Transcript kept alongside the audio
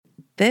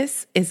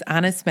This is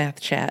Honest Math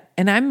Chat,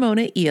 and I'm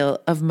Mona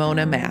Eel of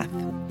Mona Math.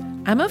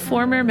 I'm a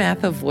former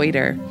math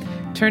avoider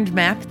turned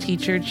math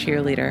teacher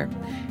cheerleader,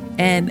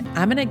 and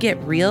I'm going to get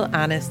real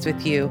honest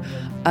with you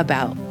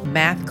about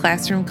math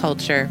classroom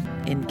culture,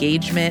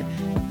 engagement,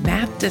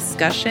 math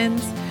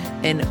discussions,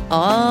 and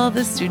all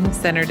the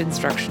student-centered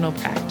instructional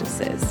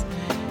practices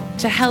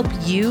to help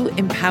you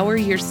empower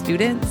your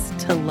students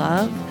to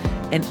love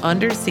and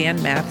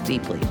understand math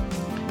deeply.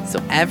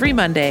 So every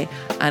Monday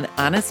on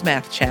Honest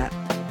Math Chat,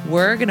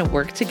 we're going to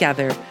work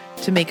together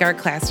to make our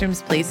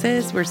classrooms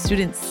places where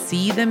students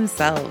see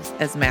themselves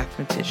as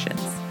mathematicians.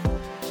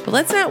 But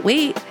let's not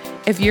wait.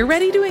 If you're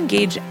ready to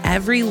engage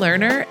every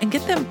learner and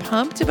get them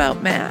pumped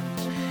about math,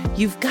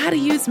 you've got to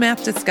use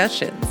math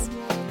discussions.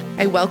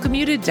 I welcome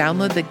you to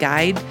download the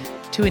guide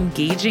to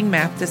engaging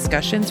math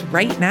discussions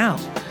right now.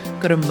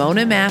 Go to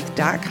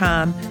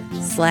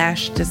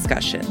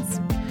monamath.com/discussions.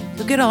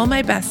 You'll get all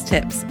my best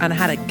tips on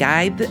how to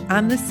guide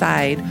on the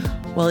side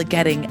while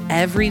getting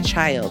every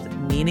child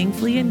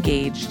meaningfully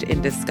engaged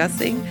in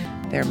discussing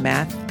their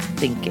math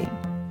thinking.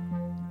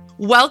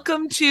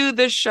 Welcome to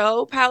the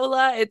show,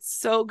 Paola. It's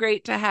so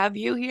great to have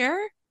you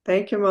here.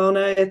 Thank you,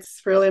 Mona.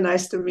 It's really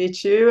nice to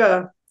meet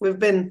you. We've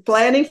been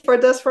planning for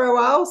this for a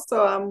while,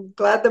 so I'm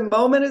glad the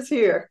moment is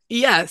here.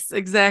 Yes,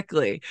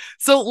 exactly.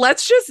 So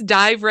let's just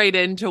dive right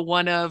into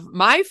one of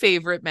my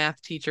favorite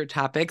math teacher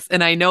topics,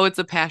 and I know it's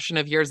a passion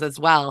of yours as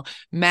well,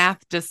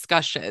 math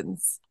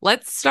discussions.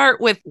 Let's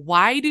start with,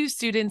 why do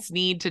students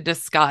need to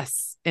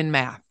discuss in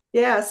math?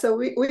 Yeah, so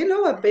we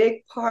know a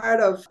big part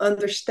of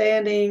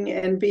understanding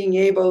and being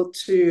able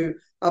to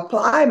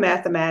apply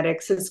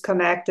mathematics is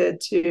connected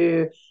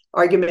to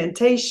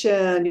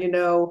argumentation,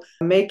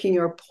 making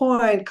your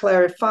point,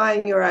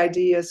 clarifying your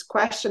ideas,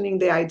 questioning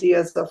the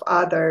ideas of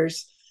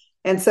others.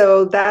 And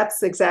so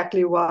that's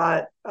exactly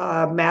what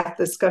math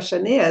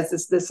discussion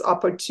is this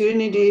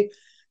opportunity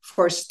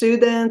for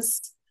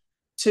students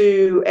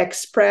to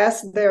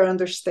express their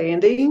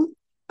understanding,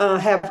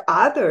 have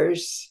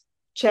others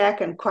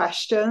check and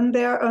question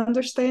their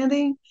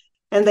understanding,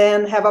 and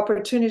then have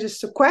opportunities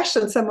to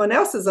question someone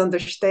else's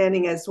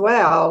understanding as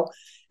well.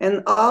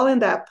 And all in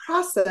that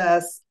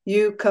process,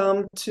 you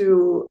come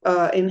to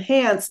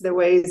enhance the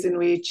ways in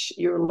which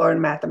you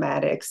learn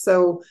mathematics.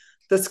 So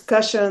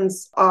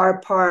discussions are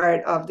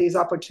part of these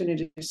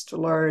opportunities to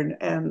learn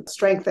and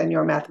strengthen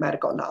your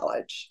mathematical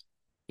knowledge.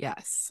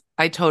 Yes,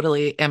 I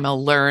totally am a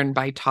learn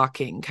by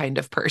talking kind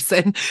of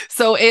person.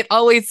 So it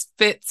always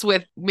fits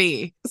with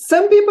me.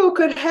 Some people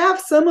could have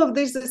some of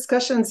these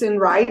discussions in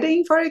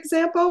writing, for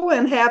example,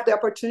 and have the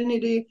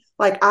opportunity,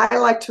 like I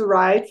like to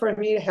write. For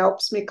me, it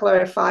helps me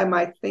clarify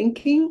my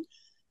thinking.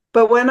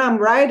 But when I'm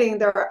writing,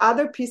 there are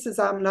other pieces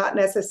I'm not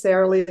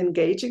necessarily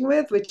engaging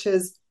with, which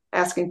is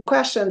asking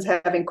questions,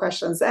 having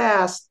questions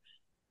asked.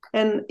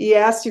 And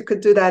yes, you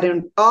could do that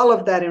all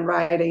of that in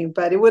writing,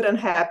 but it wouldn't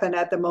happen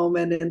at the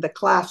moment in the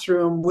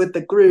classroom with the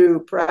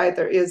group, right?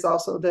 There is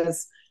also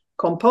this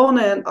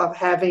component of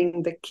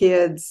having the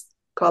kids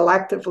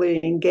collectively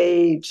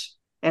engage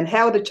and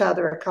held each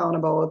other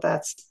accountable.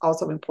 That's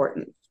also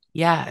important.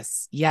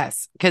 Yes.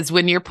 Because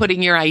when you're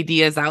putting your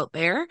ideas out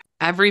there,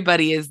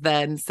 everybody is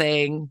then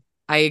saying,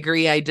 I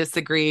agree, I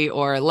disagree,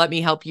 or let me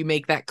help you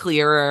make that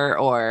clearer,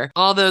 or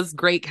all those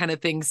great kind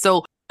of things.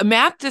 So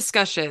math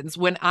discussions,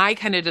 when I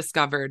kind of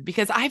discovered,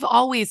 because I've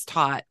always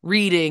taught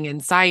reading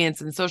and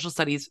science and social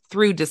studies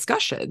through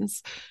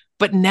discussions,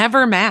 but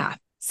never math.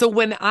 So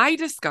when I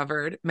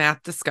discovered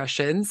math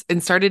discussions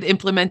and started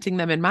implementing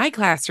them in my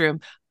classroom,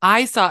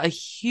 I saw a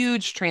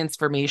huge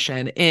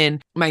transformation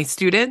in my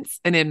students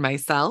and in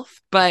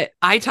myself, but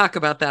I talk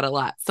about that a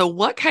lot. So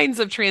what kinds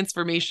of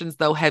transformations,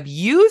 though, have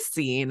you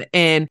seen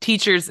in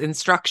teachers'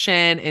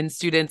 instruction and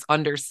students'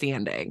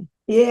 understanding?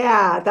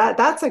 Yeah,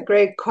 that's a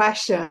great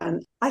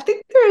question. I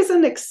think there is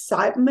an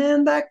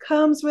excitement that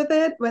comes with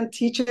it when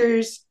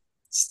teachers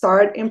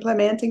start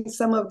implementing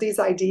some of these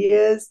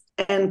ideas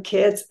and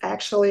kids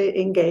actually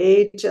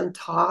engage and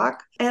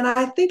talk. And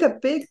I think a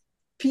big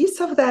piece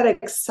of that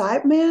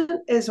excitement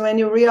is when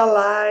you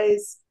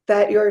realize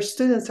that your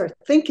students are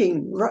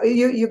thinking,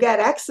 you get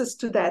access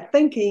to that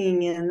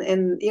thinking, and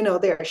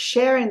they're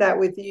sharing that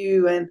with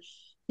you, and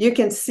you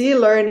can see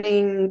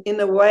learning in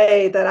a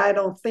way that I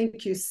don't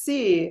think you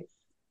see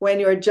when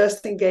you're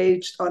just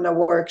engaged on a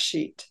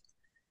worksheet.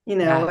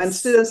 Yes. When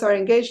students are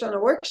engaged on a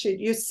worksheet,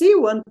 you see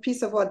one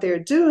piece of what they're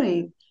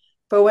doing,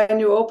 but when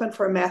you open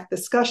for math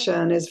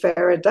discussion, it's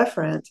very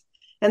different.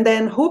 And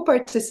then who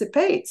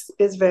participates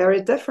is very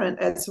different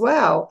as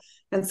well.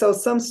 And so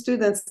some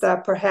students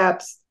that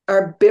perhaps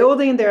are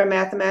building their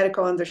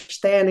mathematical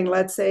understanding,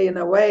 let's say in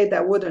a way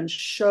that wouldn't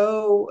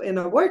show in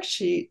a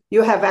worksheet,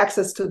 you have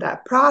access to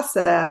that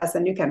process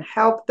and you can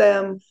help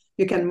them.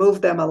 You can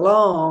move them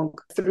along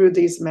through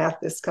these math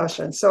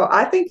discussions. So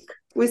I think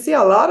we see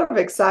a lot of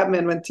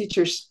excitement when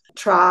teachers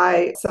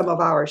try some of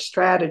our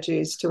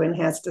strategies to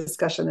enhance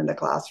discussion in the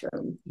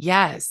classroom.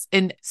 Yes.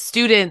 And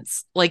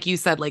students, like you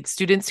said, like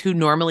students who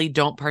normally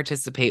don't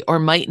participate or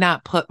might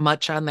not put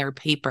much on their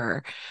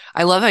paper.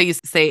 I love how you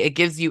say it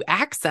gives you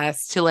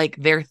access to like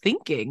their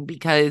thinking,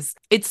 because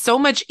it's so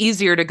much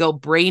easier to go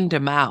brain to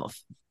mouth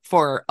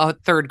for a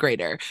third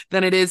grader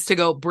than it is to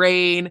go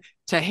brain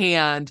to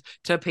hand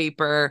to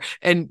paper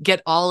and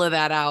get all of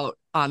that out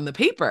on the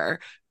paper.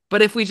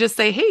 But if we just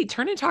say, hey,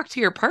 turn and talk to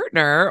your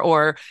partner,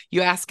 or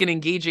you ask an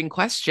engaging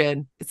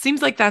question, it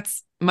seems like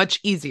that's much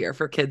easier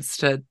for kids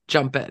to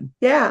jump in.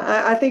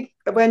 Yeah, I think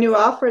when you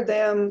offer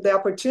them the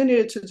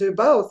opportunity to do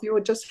both, you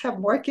would just have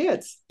more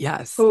kids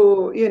Yes.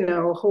 who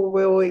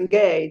will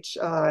engage.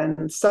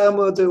 And some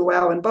will do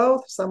well in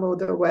both, some will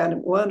do well in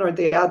one or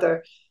the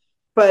other.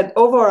 But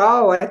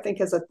overall, I think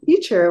as a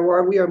teacher,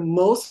 what we are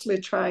mostly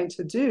trying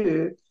to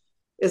do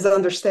is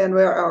understand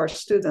where our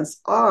students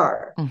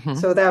are,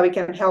 so that we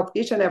can help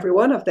each and every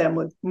one of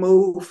them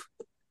move,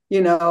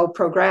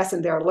 progress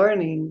in their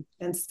learning.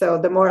 And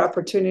so the more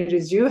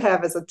opportunities you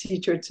have as a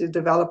teacher to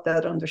develop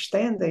that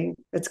understanding,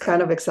 it's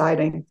kind of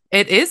exciting.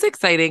 It is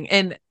exciting.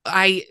 And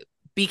I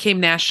became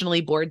nationally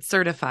board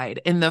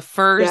certified. And the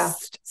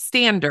first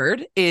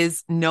standard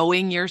is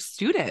knowing your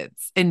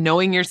students and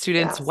knowing your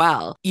students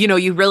well.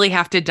 You really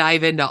have to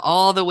dive into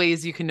all the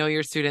ways you can know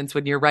your students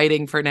when you're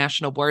writing for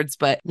national boards.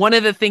 But one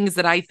of the things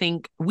that I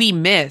think we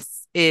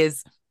miss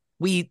is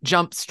we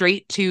jump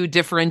straight to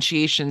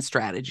differentiation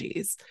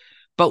strategies.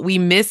 But we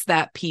miss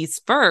that piece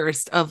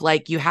first of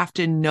like, you have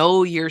to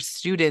know your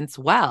students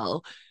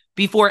well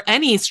before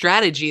any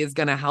strategy is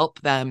going to help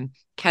them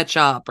catch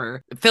up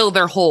or fill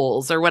their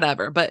holes or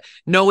whatever, but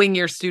knowing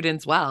your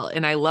students well.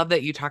 And I love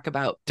that you talk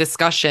about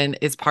discussion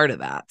is part of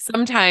that.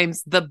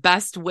 Sometimes the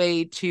best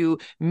way to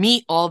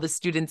meet all the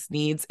students'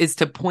 needs is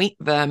to point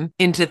them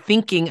into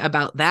thinking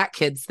about that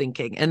kid's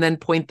thinking, and then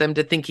point them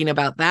to thinking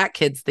about that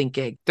kid's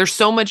thinking. There's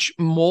so much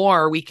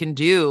more we can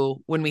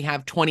do when we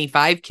have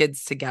 25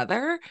 kids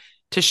together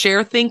to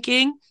share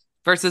thinking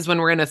versus when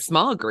we're in a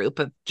small group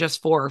of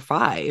just 4 or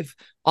 5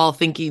 all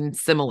thinking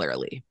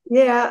similarly.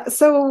 Yeah.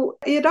 So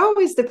it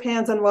always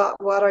depends on what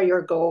are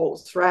your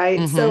goals,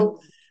 right?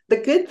 So the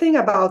good thing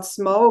about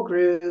small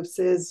groups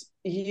is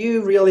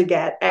you really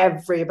get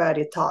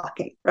everybody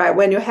talking, right?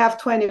 When you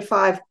have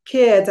 25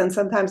 kids and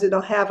sometimes you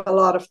don't have a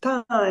lot of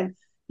time,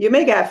 you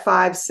may get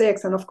 5,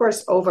 6. And of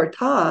course, over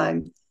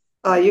time,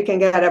 you can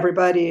get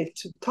everybody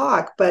to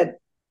talk. But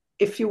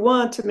if you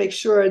want to make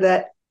sure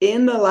that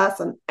in the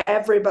lesson,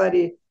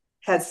 everybody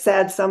has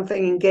said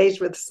something,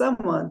 engaged with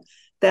someone,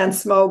 then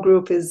small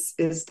group is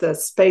the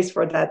space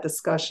for that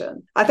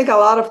discussion. I think a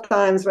lot of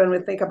times when we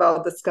think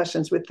about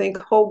discussions, we think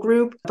whole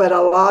group, but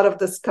a lot of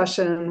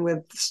discussion with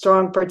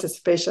strong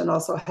participation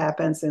also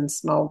happens in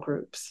small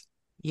groups.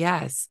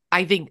 Yes.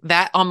 I think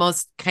that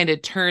almost kind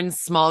of turns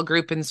small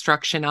group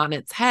instruction on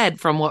its head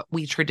from what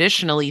we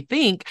traditionally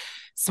think.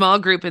 Small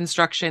group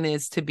instruction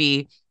is to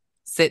be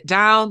sit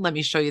down, let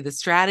me show you the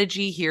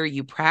strategy here,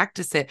 you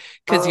practice it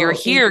because you're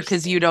here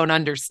because you don't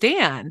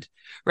understand,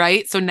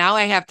 right? So now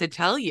I have to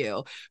tell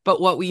you.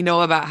 But what we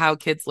know about how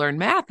kids learn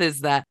math is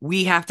that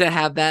we have to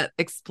have that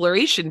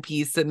exploration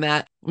piece and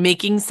that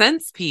making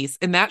sense piece,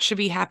 and that should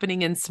be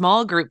happening in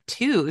small group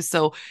too.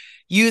 So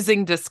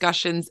using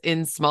discussions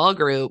in small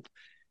group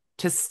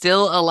to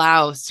still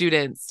allow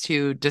students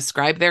to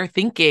describe their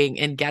thinking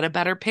and get a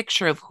better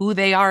picture of who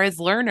they are as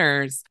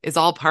learners is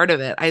all part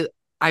of it.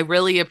 I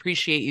really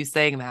appreciate you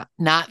saying that,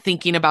 not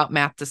thinking about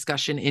math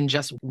discussion in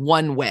just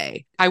one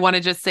way. I want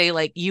to just say,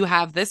 like, you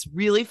have this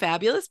really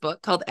fabulous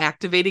book called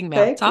Activating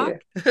Math Talk.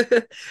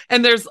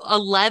 And there's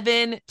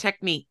 11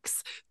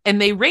 techniques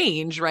and they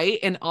range, right,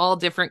 in all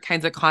different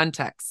kinds of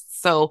contexts.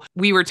 So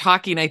we were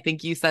talking, I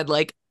think you said,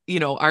 like,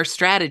 our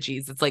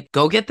strategies. It's like,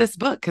 go get this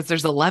book because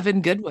there's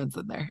 11 good ones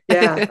in there.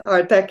 Yeah,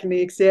 our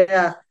techniques.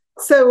 Yeah.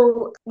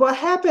 So what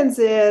happens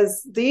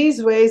is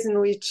these ways in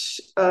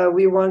which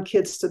we want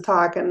kids to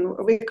talk, and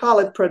we call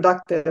it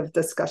productive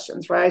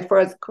discussions, right? For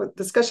a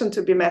discussion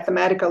to be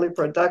mathematically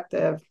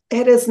productive,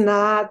 it is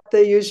not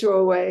the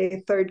usual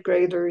way third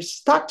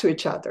graders talk to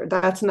each other.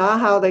 That's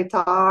not how they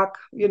talk,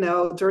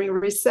 during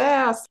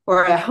recess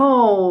or at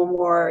home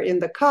or in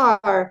the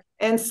car.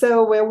 And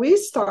so where we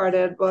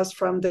started was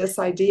from this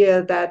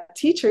idea that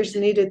teachers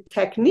needed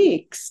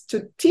techniques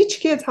to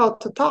teach kids how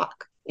to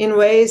talk in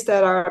ways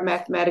that are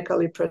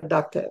mathematically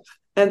productive.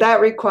 And that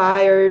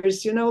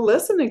requires,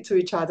 listening to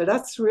each other.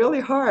 That's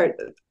really hard.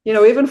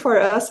 Even for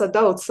us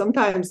adults,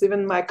 sometimes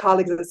even my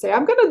colleagues would say,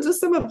 I'm going to do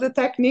some of the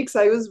techniques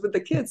I use with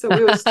the kids. So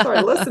we will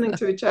start listening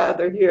to each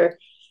other here.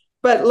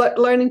 But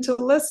learning to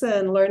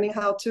listen, learning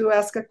how to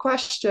ask a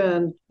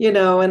question,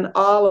 and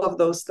all of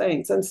those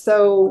things. And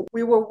so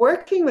we were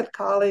working with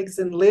colleagues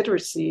in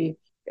literacy.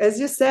 As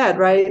you said,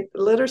 right,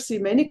 literacy,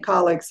 many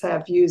colleagues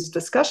have used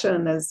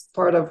discussion as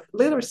part of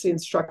literacy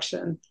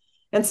instruction.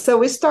 And so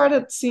we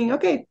started seeing,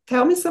 okay,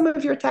 tell me some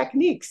of your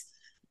techniques.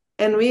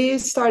 And we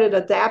started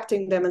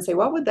adapting them and say,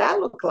 what would that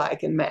look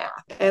like in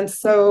math? And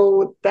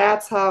so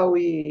that's how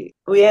we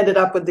ended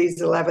up with these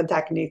 11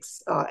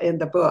 techniques in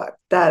the book,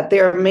 that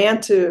they're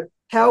meant to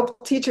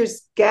help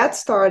teachers get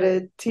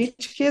started,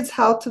 teach kids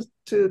how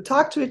to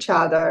talk to each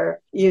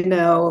other,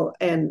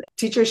 and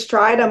teachers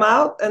try them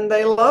out and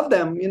they love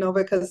them,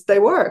 because they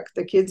work.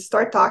 The kids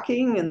start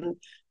talking and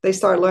they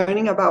start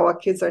learning about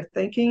what kids are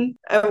thinking.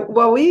 And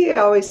what we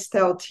always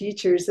tell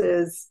teachers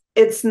is,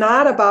 it's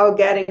not about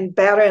getting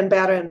better and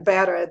better and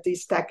better at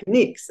these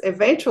techniques.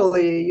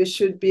 Eventually, you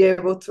should be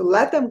able to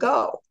let them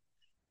go,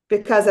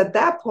 because at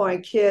that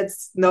point,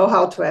 kids know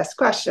how to ask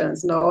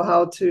questions, know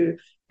how to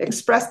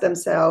express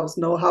themselves,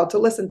 know how to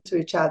listen to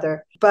each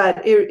other.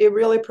 But it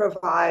really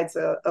provides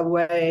a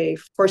way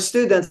for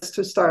students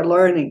to start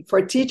learning,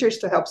 for teachers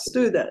to help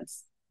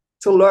students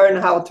to learn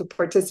how to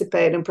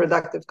participate in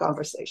productive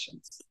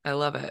conversations. I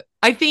love it.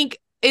 I think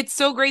it's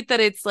so great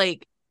that it's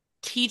like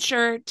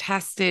teacher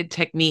tested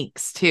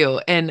techniques too.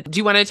 And do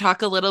you want to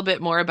talk a little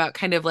bit more about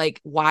kind of like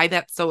why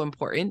that's so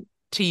important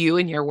to you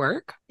in your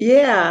work?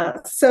 Yeah.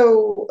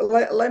 So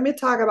let me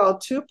talk about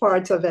two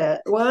parts of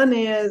it. One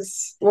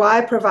is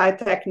why provide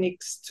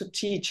techniques to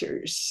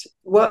teachers.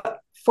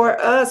 For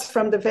us,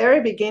 from the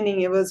very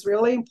beginning, it was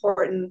really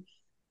important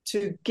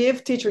to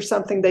give teachers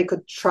something they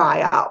could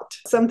try out.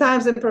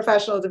 Sometimes in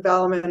professional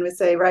development, we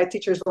say, right,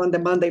 teachers want the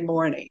Monday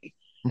morning.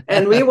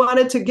 And we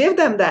wanted to give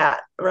them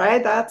that,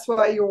 right? That's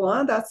what you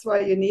want, that's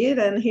what you need,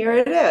 and here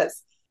it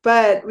is.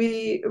 But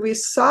we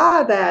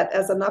saw that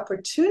as an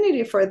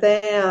opportunity for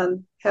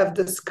them have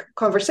this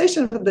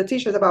conversation with the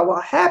teachers about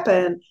what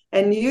happened,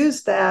 and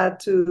use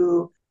that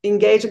to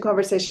engage in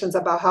conversations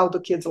about how do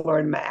kids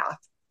learn math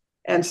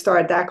and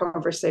start that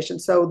conversation.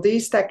 So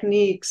these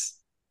techniques,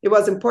 it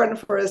was important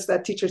for us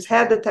that teachers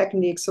had the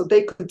techniques so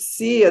they could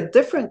see a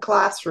different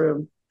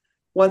classroom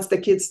once the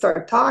kids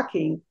start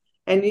talking,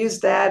 and use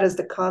that as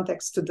the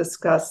context to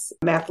discuss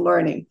math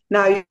learning.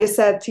 Now, you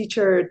said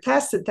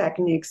teacher-tested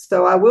techniques.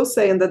 So I will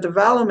say in the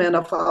development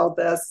of all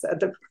this,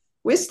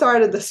 we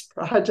started this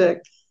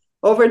project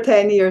over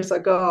 10 years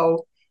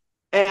ago.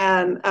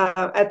 And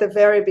at the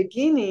very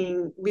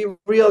beginning, we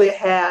really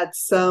had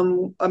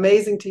some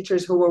amazing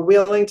teachers who were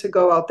willing to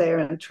go out there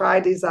and try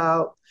these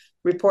out,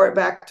 report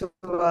back to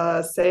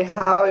us, say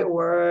how it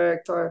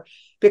worked, or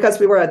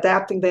because we were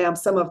adapting them,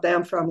 some of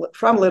them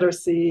from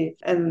literacy,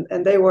 and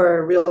they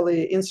were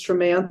really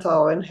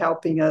instrumental in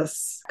helping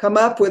us come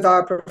up with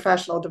our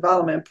professional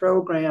development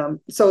program.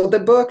 So the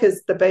book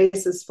is the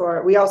basis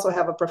for, we also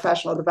have a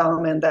professional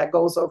development that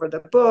goes over the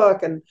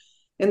book, and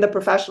in the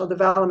professional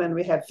development,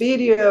 we have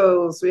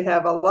videos, we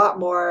have a lot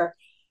more,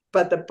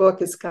 but the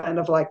book is kind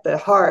of like the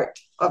heart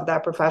of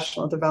that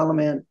professional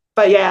development.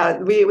 But yeah,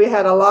 we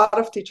had a lot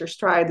of teachers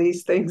try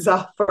these things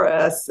out for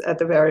us at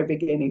the very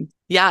beginning.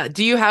 Yeah.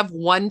 Do you have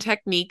one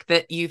technique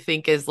that you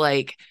think is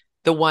like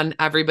the one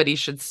everybody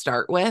should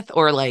start with,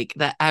 or like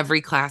that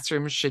every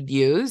classroom should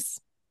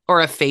use,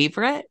 or a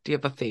favorite? Do you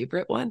have a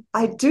favorite one?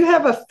 I do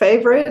have a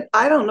favorite.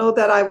 I don't know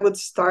that I would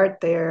start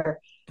there.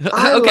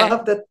 I Okay.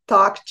 love the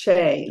talk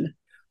chain.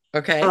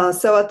 Okay.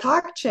 So a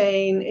talk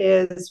chain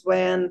is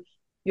when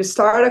you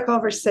start a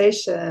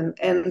conversation,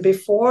 and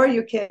before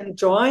you can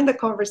join the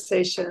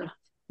conversation,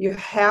 you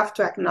have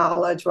to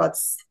acknowledge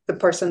what's the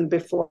person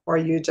before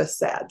you just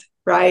said,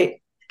 right?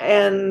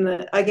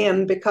 And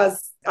again,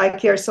 because I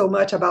care so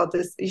much about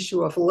this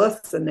issue of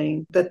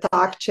listening, the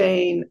talk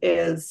chain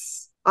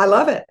is, I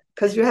love it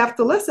because you have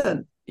to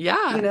listen.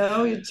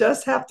 Yeah. You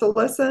just have to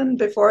listen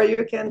before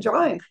you can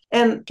join.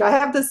 And I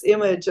have this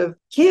image of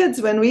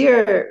kids when we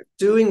are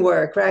doing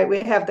work, right? We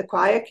have the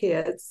quiet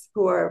kids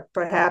who are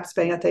perhaps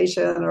paying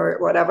attention or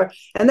whatever.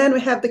 And then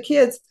we have the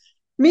kids,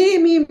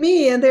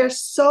 me. And they're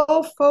so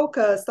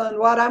focused on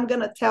what I'm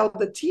going to tell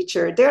the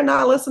teacher. They're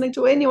not listening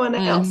to anyone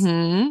else.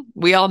 Mm-hmm.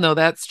 We all know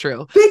that's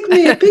true. Pick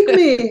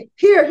me,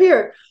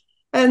 here.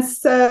 And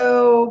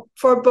so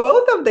for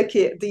both of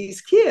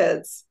these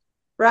kids,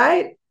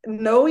 right?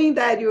 Knowing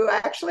that you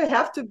actually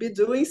have to be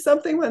doing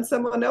something when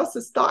someone else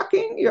is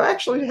talking, you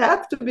actually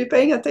have to be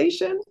paying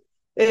attention.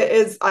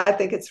 I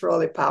think it's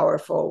really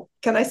powerful.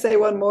 Can I say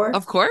one more?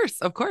 Of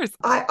course.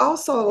 I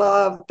also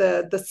love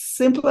the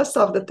simplest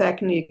of the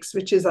techniques,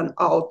 which is an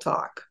all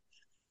talk,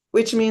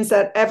 which means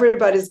that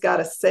everybody's got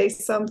to say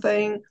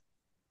something,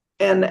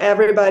 and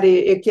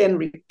you can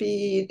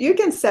repeat. You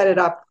can set it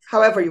up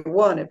however you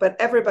want it, but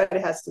everybody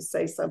has to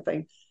say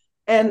something.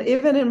 And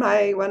even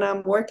when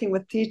I'm working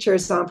with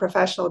teachers on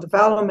professional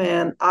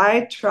development,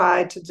 I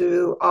try to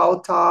do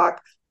all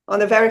talk on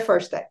the very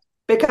first day,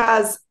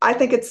 because I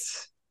think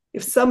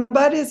if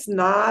somebody's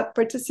not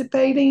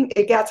participating,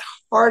 it gets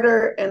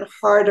harder and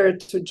harder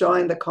to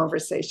join the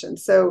conversation.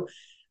 So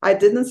I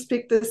didn't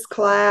speak this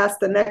class.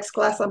 The next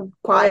class, I'm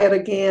quiet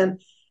again.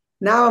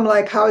 Now I'm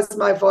like, how is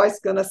my voice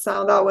going to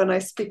sound out when I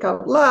speak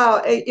out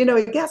loud?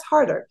 It gets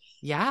harder.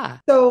 Yeah.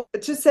 So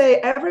to say,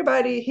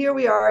 everybody, here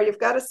we are, you've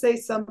got to say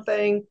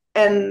something,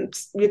 and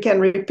you can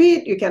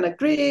repeat, you can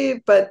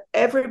agree, but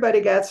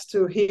everybody gets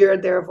to hear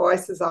their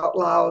voices out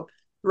loud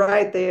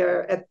right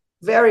there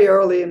very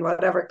early in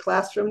whatever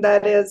classroom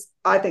that is,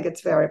 I think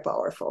it's very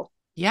powerful.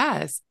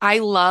 Yes. I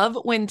love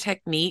when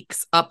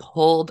techniques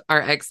uphold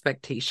our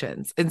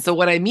expectations. And so,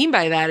 what I mean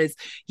by that is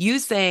you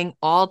saying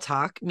all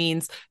talk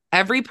means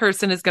every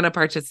person is going to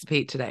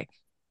participate today.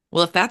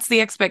 Well, if that's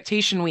the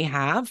expectation we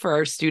have for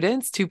our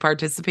students to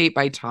participate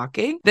by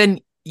talking, then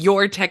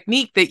your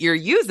technique that you're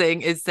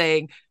using is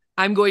saying,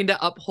 I'm going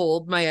to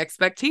uphold my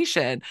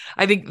expectation.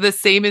 I think the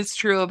same is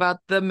true about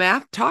the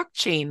math talk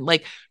chain.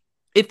 Like,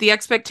 if the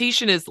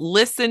expectation is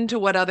listen to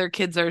what other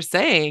kids are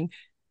saying,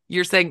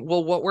 you're saying,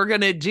 well, what we're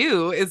going to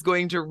do is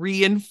going to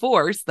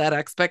reinforce that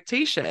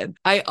expectation.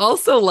 I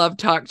also love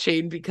Talk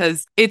Chain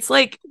because it's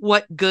like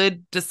what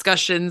good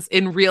discussions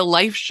in real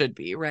life should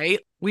be, right?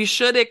 We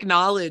should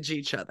acknowledge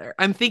each other.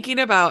 I'm thinking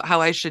about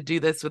how I should do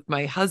this with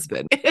my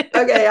husband.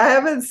 Okay, I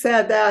haven't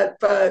said that,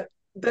 but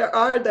there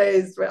are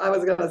days where I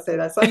was going to say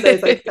that. Some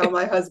days I tell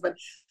my husband,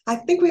 I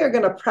think we are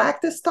going to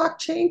practice talk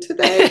chain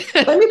today.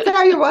 Let me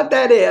tell you what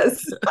that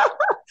is.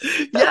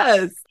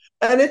 Yes.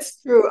 And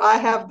it's true. I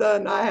have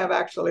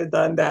actually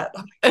done that.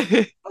 I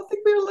think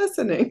we're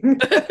listening.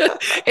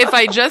 If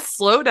I just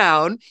slow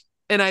down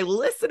and I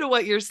listen to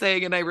what you're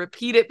saying and I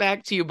repeat it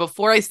back to you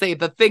before I say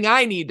the thing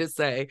I need to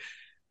say,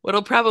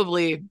 what'll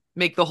probably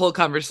make the whole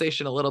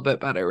conversation a little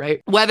bit better,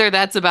 right? Whether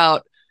that's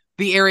about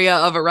the area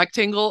of a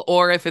rectangle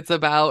or if it's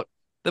about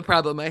the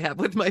problem I have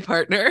with my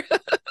partner.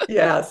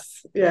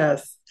 Yes,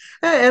 yes.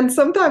 And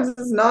sometimes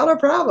it's not a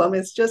problem.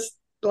 It's just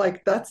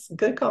like that's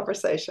good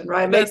conversation,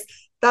 right?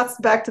 That's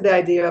back to the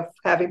idea of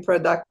having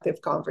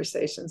productive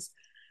conversations.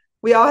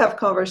 We all have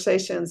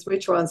conversations,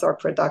 which ones are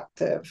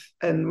productive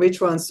and which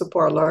ones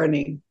support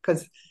learning.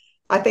 Because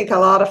I think a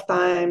lot of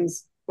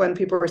times when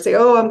people say,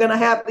 oh, I'm going to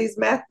have these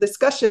math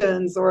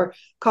discussions or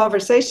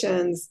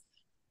conversations,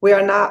 we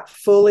are not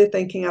fully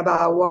thinking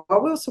about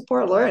what will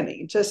support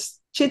learning.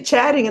 Just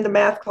chit-chatting in the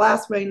math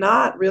class may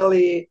not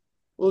really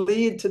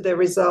lead to the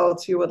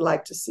results you would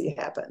like to see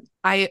happen.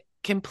 I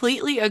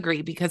completely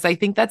agree because I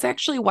think that's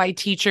actually why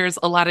teachers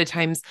a lot of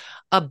times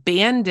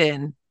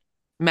abandon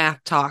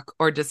math talk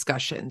or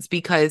discussions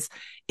because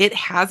it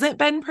hasn't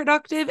been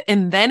productive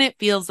and then it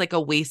feels like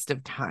a waste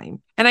of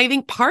time. And I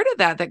think part of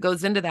that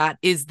goes into that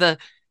is the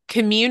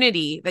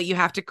community that you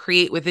have to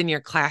create within your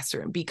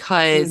classroom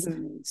because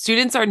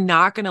students are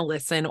not going to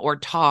listen or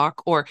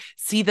talk or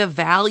see the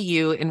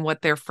value in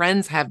what their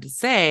friends have to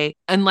say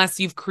unless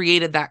you've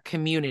created that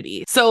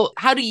community. So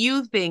how do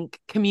you think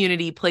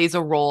community plays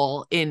a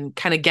role in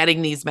kind of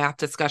getting these math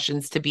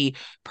discussions to be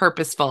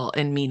purposeful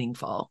and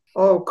meaningful?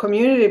 Oh,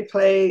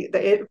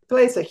 it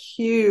plays a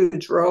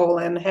huge role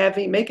in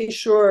making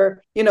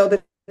sure,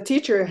 the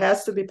teacher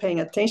has to be paying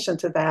attention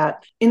to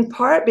that, in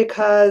part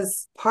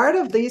because part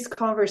of these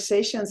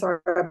conversations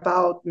are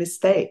about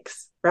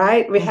mistakes,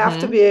 right? We have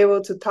to be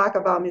able to talk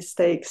about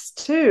mistakes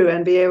too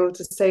and be able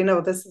to say, no,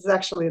 this is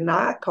actually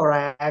not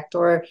correct,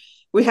 or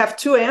we have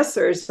two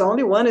answers,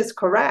 only one is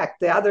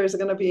correct, the other is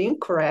going to be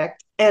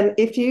incorrect. And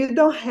if you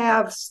don't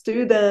have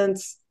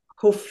students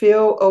who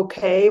feel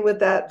okay with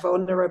that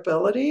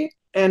vulnerability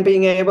and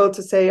being able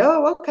to say,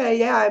 oh, okay,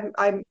 yeah,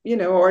 I'm,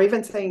 or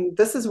even saying,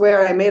 this is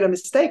where I made a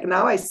mistake.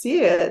 Now I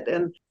see it.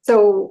 And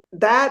so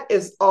that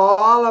is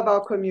all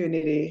about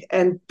community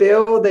and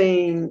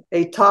building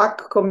a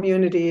talk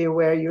community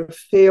where you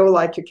feel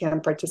like you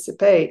can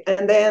participate.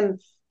 And then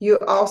you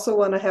also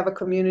want to have a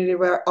community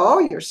where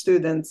all your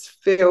students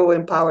feel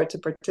empowered to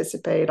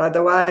participate.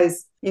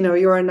 Otherwise,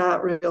 you are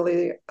not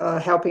really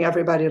helping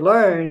everybody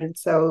learn.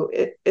 So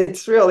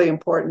it's really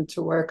important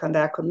to work on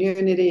that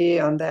community,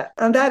 on that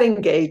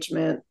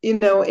engagement. In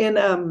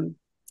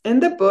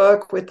the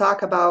book, we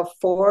talk about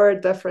 4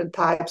 different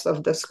types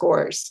of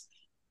discourse.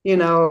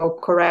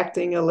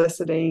 Correcting,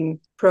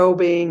 eliciting,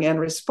 probing, and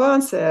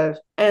responsive.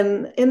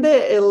 And in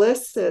the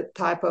elicit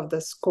type of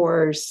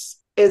discourse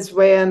is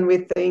when we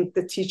think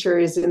the teacher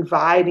is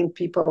inviting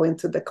people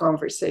into the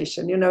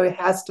conversation. It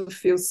has to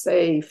feel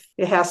safe.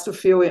 It has to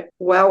feel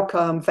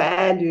welcome,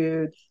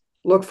 valued.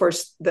 Look for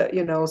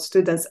the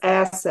students'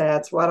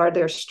 assets. What are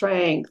their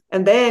strengths?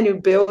 And then you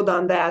build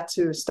on that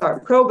to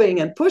start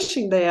probing and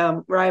pushing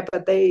them, right?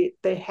 But they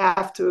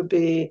have to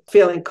be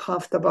feeling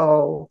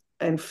comfortable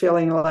and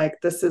feeling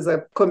like this is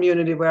a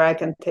community where I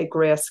can take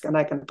risk and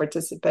I can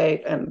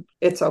participate and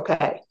it's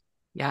okay.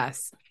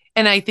 Yes.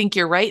 And I think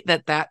you're right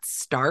that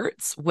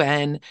starts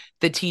when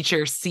the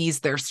teacher sees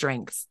their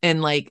strengths.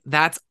 And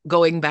that's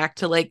going back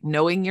to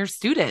knowing your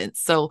students.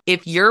 So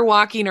if you're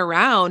walking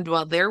around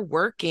while they're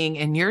working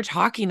and you're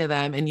talking to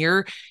them and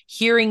you're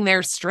hearing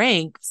their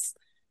strengths,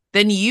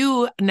 then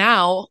you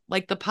now,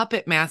 like the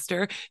puppet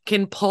master,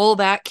 can pull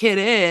that kid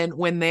in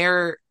when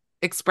they're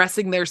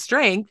expressing their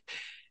strength.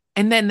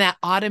 And then that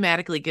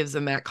automatically gives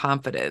them that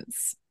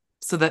confidence.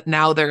 So that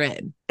now they're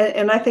in.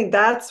 And I think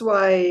that's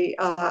why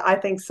I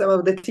think some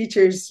of the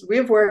teachers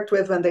we've worked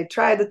with, when they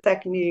try the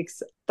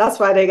techniques,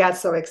 that's why they got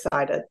so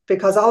excited.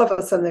 Because all of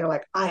a sudden they're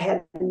like, I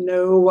had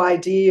no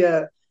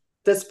idea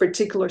this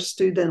particular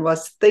student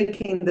was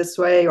thinking this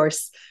way or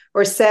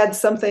said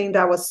something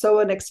that was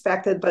so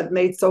unexpected but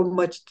made so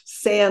much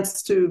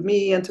sense to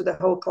me and to the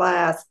whole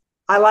class.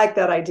 I like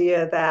that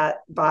idea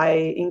that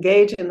by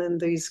engaging in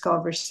these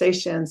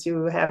conversations,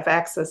 you have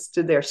access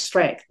to their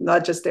strength,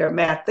 not just their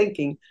math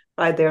thinking,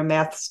 but their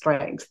math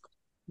strength.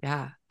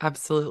 Yeah,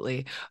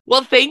 absolutely.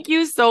 Well, thank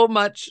you so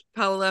much,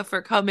 Paola,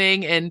 for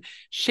coming and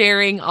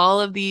sharing all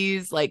of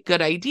these like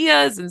good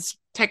ideas and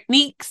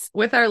techniques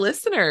with our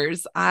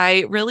listeners.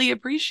 I really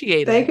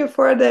appreciate Thank it. you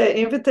for the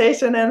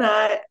invitation, and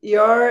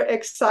your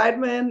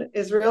excitement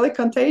is really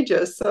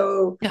contagious.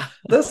 So Yeah.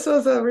 this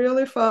was a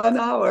really fun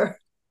hour.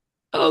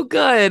 Oh,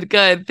 good,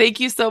 good. Thank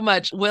you so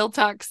much. We'll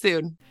talk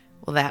soon.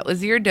 Well, that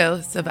was your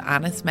dose of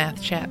honest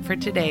math chat for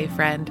today,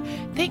 friend.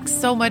 Thanks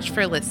so much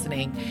for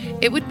listening.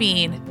 It would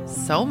mean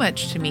so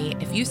much to me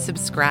if you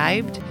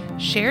subscribed,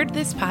 shared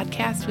this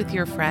podcast with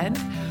your friend,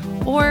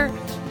 or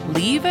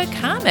leave a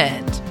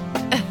comment.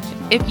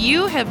 If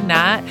you have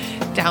not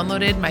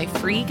downloaded my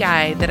free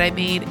guide that I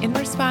made in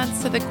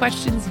response to the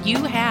questions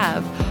you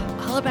have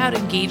all about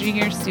engaging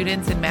your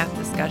students in math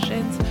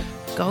discussions,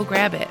 go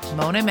grab it,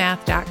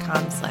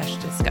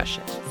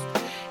 monamath.com/discussions.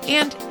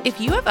 And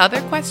if you have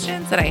other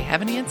questions that I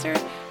haven't answered,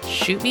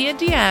 shoot me a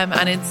DM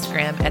on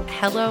Instagram at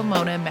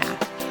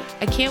HelloMonaMath.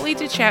 I can't wait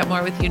to chat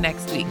more with you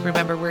next week.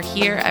 Remember, we're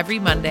here every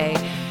Monday.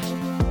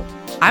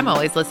 I'm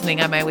always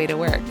listening on my way to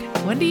work.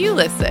 When do you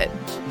listen?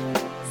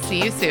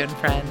 See you soon,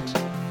 friend.